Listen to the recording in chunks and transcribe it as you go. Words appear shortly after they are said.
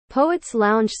Poets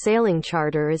Lounge Sailing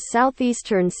Charter is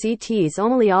Southeastern CT's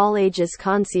only all-ages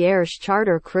concierge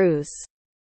charter cruise.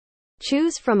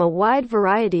 Choose from a wide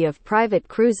variety of private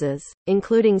cruises,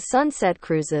 including sunset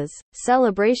cruises,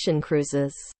 celebration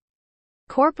cruises,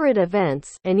 corporate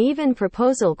events, and even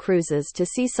proposal cruises to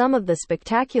see some of the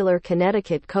spectacular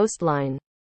Connecticut coastline,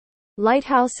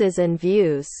 lighthouses and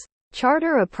views.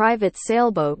 Charter a private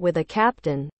sailboat with a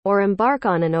captain, or embark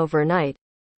on an overnight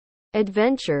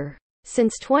adventure.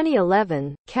 Since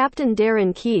 2011, Captain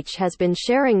Darren Keech has been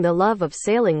sharing the love of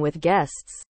sailing with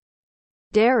guests.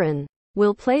 Darren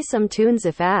will play some tunes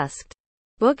if asked.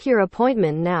 Book your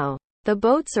appointment now. The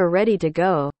boats are ready to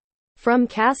go. From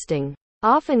casting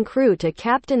off and crew to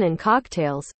captain and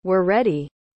cocktails, we're ready.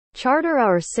 Charter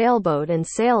our sailboat and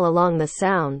sail along the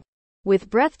Sound. With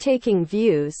breathtaking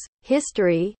views,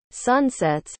 history,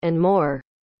 sunsets, and more.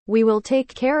 We will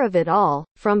take care of it all,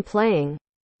 from playing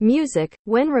music,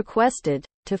 when requested,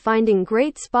 to finding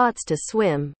great spots to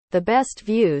swim, the best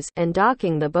views, and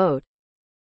docking the boat.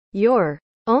 Your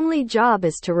only job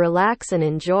is to relax and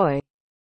enjoy.